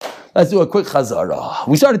Let's do a quick chazara.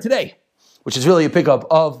 We started today, which is really a pickup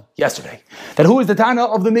of yesterday. That who is the Tana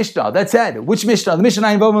of the Mishnah that said, which Mishnah? The Mishnah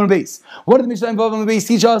 9 Vav on the base. What did the Mishnah 9 Vav on the base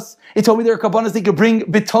teach us? It told me there are kabbanas they could bring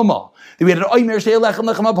bitoma. We had an oimer she'elechem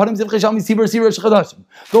lechem abharim ziv chesham yisiber sira shechadashim.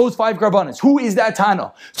 Those 5 karbanas. Who is that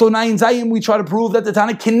Tana? So now in Zayim we try to prove that the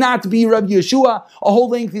Tana cannot be Rabbi Yeshua. A whole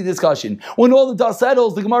lengthy discussion. When all the dust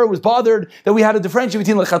settles, the Gemara was bothered that we had a differentiation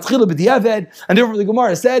between lechatchila b'diavad, and therefore the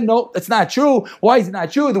Gemara said, no, that's not true. Why is it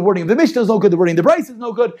not true? The wording of the Mishnah is no good. The wording of the Bryce is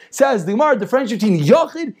no good. Says the Gemara differentiate between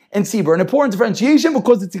Yachid and Sibur. An important differentiation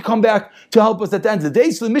because it's to come back to help us at the end of the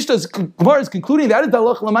day. So the Mishnah's Gemara is concluding that is the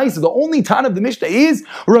halach l'maisa. The only Tana of the Mishnah is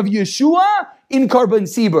Rav Yeshua in Karban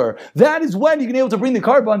Sibur. That is when you can be able to bring the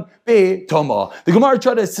Karban Be'toma. The Gemara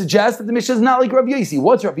tried to suggest that the Mishnah is not like Rav Yesi.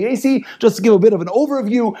 What's Rav Yesi? Just to give a bit of an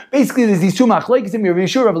overview, basically there's these 2 machlekes, Rav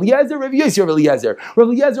Yeshua, Rav Eliezer, Rav Yesi, Rav Eliezer. Rav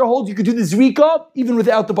Eliezer holds you could do the Zrika even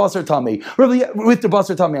without the Basar Tami. With the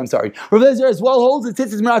Basar Tami, I'm sorry. Rav Eliezer as well holds that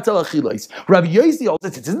it's Meratel Achilos. Rav Yesi holds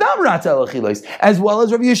that it's not Meratel Achilos, as well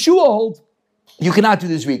as Rav Yeshua holds you cannot do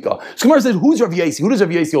this Rika. So Gemara says, who's Rav Yesi? Who does Rav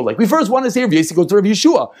Yesi hold like? We first want to say Rav Yesi goes to Rav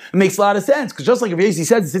Yeshua. It makes a lot of sense, because just like Rav Yesi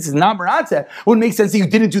says, this is not Maratza, it would make sense that you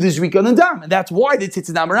didn't do this Rika on the Dam, and that's why this is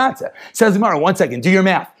not Maratza. Says Gemara, 1 second, do your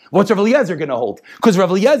math. What's Rav Eliezer going to hold? Because Rav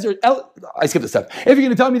Eliezer, I skipped a step. If you're going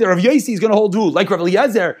to tell me that Rav Yesi is going to hold who? Like Rav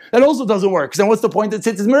Eliezer, that also doesn't work. Because then what's the point that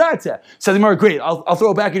sits is Meratzeh? Says Gemara, great, I'll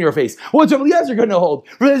throw it back in your face. What's Rav Eliezer going to hold?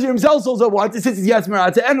 Rav Eliezer himself also wants it sits is yes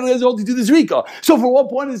Meratzeh, and Rav Eliezer holds to do this Rika. So for what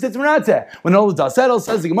point is it sits Meratzeh? When all the dust settles,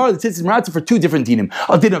 says the Gemara, that sits is Meratzeh for 2 different dinim.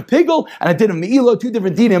 A din of Pigel and a din of Me'ilo, 2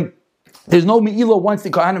 different dinim. There's no me'ilo once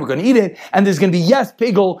the Kohanim are going to eat it, and there's going to be yes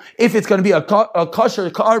pigel if it's going to be a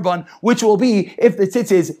kosher karban, which will be if the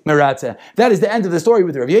tzitz is meratzeh. That is the end of the story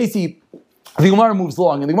with Rav Yesi. The Gemara moves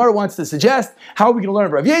along, and the Gemara wants to suggest how are we going to learn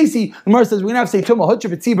about Rav Yesi. The Gemara says we're going to have to say Tumah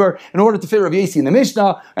Hutcher B'tzibur in order to fit Rav Yesi in the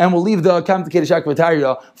Mishnah, and we'll leave the complicated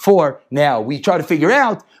Shakvataria for now. We try to figure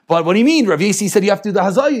out, but what do you mean? Rav Yesi said you have to do the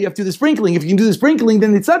hazaya, you have to do the sprinkling. If you can do the sprinkling,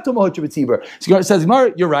 then it's not Tumah Hutcher B'tzibur. So it says,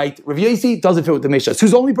 Gemara, you're right. Rav Yesi doesn't fit with the Mishnah. So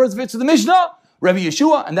who's the only person who fits with the Mishnah? Rabbi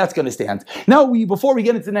Yeshua, and that's going to stand. Now, before we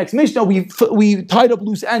get into the next Mishnah, we tied up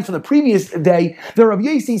loose ends from the previous day. The Rabbi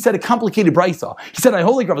Yesi said a complicated brisa. He said, I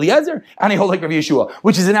hold like Rabbi Eliezer, and I hold like Rabbi Yeshua,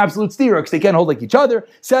 which is an absolute steer, because they can't hold like each other.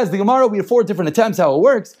 Says the Gemara, we have 4 different attempts how it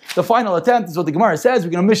works. The final attempt is what the Gemara says. We're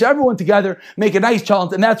going to mish everyone together, make a nice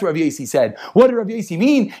challenge, and that's what Rabbi Yesi said. What did Rabbi Yesi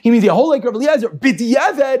mean? He means you hold like Rabbi Eliezer,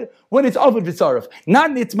 b'diavad, when it's avad v'tzaref. Not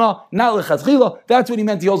nitma, not lechatchila. That's what he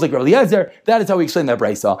meant, he holds like Rabbi Eliezer. That is how we explain that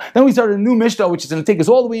brisa. Then we started a new Mishnah, which is going to take us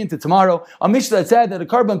all the way into tomorrow. A Mishnah that said that a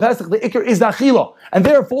karban pesach, the ikr is nachila. And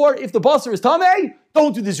therefore, if the basar is tamei,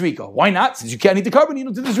 don't do this Rika. Why not? Since you can't eat the karban, you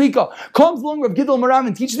don't do this Rika. Comes along Rav Gidol Maram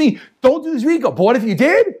and teaches me, don't do this Rika. But what if you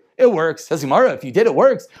did? It works. Says the Gemara, if you did, it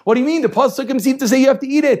works. What do you mean? The Pasukim seem to say you have to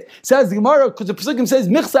eat it. Says the Gemara, because the Pasukim says,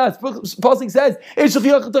 Michsas, Pasuk says,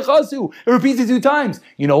 it repeats it 2 times.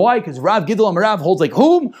 You know why? Because Rav Gidol Amarav holds like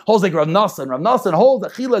whom? Holds like Rav Nassan. Rav Nassan holds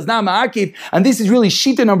Achila is not ma'akiv. And this is really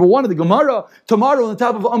Shita number 1 of the Gemara. Tomorrow on the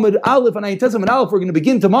top of Amud Aleph and Ayin and Aleph, we're going to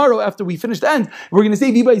begin tomorrow after we finish the end. We're going to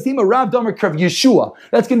say, Viba Yisima Rav Damar Krav Yeshua.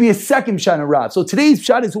 That's going to be a second Shana Rav. So today's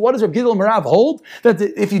Shad is, what does Rav Gidol Amarav hold? That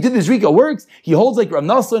if you did this Rika works, he holds like Rav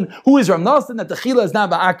Nassan. Who is Rav Nassan? That the Chila is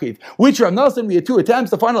not ba'akiv. Which Rav Nassan? We had 2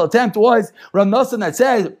 attempts. The final attempt was Rav Nassan that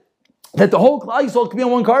said that the whole Klal Yisrael could be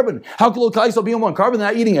on 1 carbon. How could the Klal Yisrael be on 1 carbon?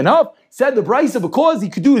 They're not eating enough. Said the Brisa because he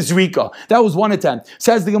could do his Rika. That was 1 attempt.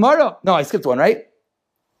 Says the Gemara. No, I skipped 1, right?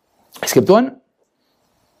 I skipped 1.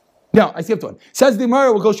 No, I skipped 1. Says the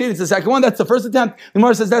Gemara, we'll go straight into the second one. That's the first attempt. The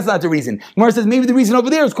Gemara says that's not the reason. The Gemara says maybe the reason over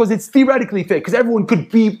there is because it's theoretically fit, because everyone could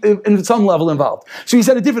be in some level involved. So he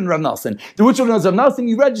said a different Rav Nelson. The which one was Rav Nelson?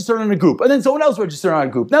 You register on a group, and then someone else registered on a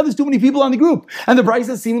group. Now there's too many people on the group, and the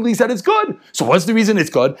Brisa seemingly said it's good. So what's the reason it's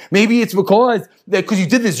good? Maybe it's because you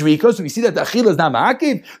did this Rika, so we see that the Achila is not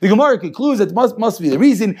ma'akiv. The Gemara concludes that must be the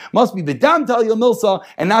reason, must be B'dam Taliyah Milsa,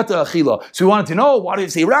 and not the Achila. So we wanted to know, why did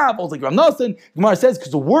it say Rav? Holds like Rav Nelson. The Gemara says,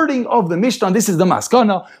 because the wording of the Mishnah, this is the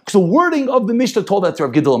maskana, because the wording of the Mishnah told that to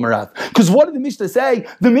Rav Gidol Amarav. Because what did the Mishnah say?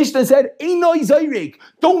 The Mishnah said, Einoi Zayrik,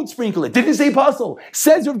 don't sprinkle it. Didn't say puzzle.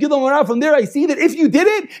 Says Rav Gidol Amarav, from there I see that if you did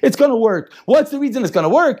it, it's going to work. What's the reason it's going to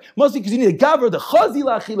work? Must be because you need a gaver, the chazil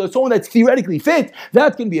achila, someone that's theoretically fit.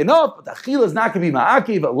 That can be enough, but the achila is not going to be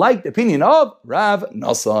ma'akiv, like the opinion of Rav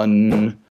Nassan.